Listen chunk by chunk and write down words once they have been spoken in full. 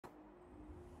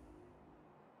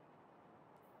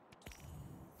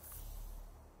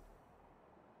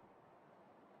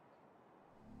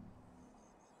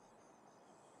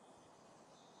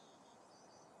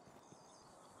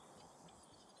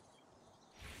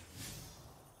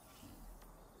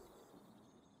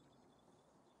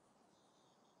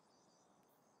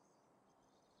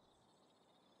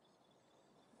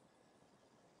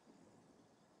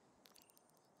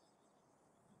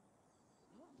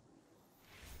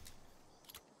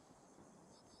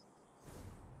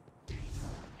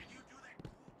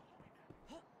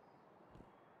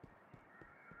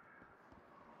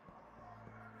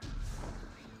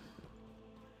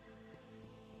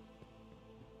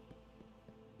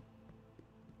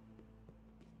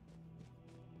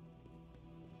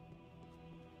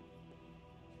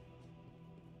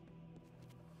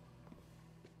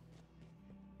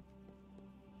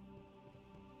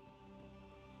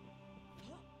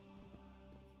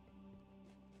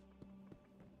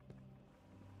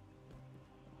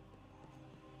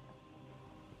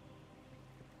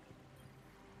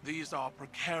These are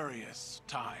precarious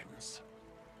times.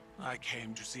 I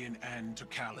came to see an end to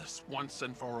Callus once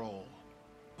and for all.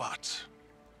 But,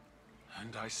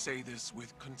 and I say this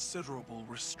with considerable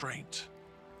restraint,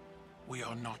 we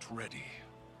are not ready.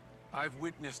 I've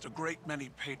witnessed a great many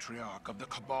patriarch of the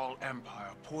Cabal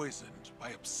Empire poisoned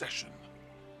by obsession.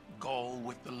 Gaul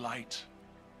with the light,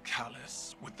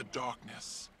 Callus with the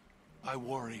darkness. I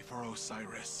worry for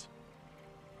Osiris.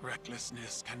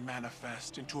 Recklessness can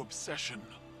manifest into obsession.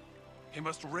 He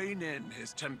must rein in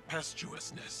his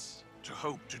tempestuousness to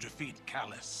hope to defeat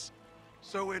Callus.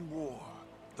 So in war,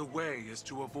 the way is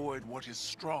to avoid what is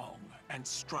strong and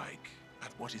strike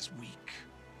at what is weak.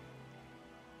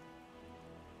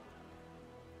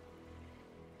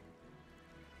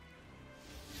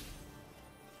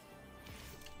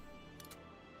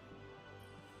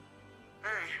 Hey,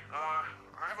 I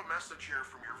have a message here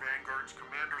from your Vanguard's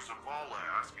Commander Zavala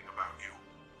asking about you.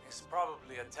 He's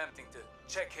probably attempting to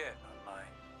check in on my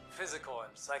physical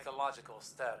and psychological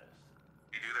status.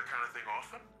 You do that kind of thing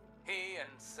often? He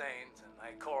and Saint and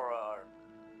Ikora are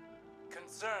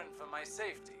concerned for my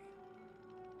safety.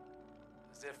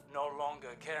 As if no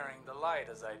longer carrying the light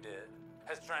as I did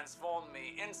has transformed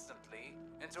me instantly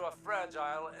into a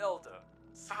fragile elder.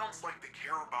 Sounds like they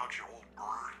care about you, old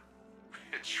bird.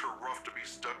 It's sure rough to be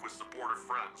stuck with supportive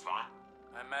friends, huh?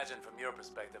 I imagine from your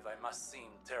perspective I must seem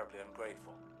terribly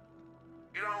ungrateful.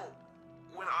 You know,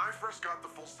 when I first got the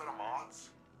full set of mods,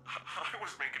 I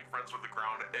was making friends with the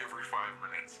ground every 5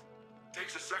 minutes.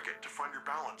 Takes a second to find your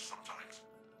balance sometimes.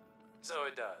 So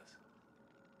it does.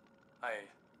 I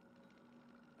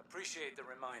appreciate the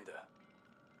reminder.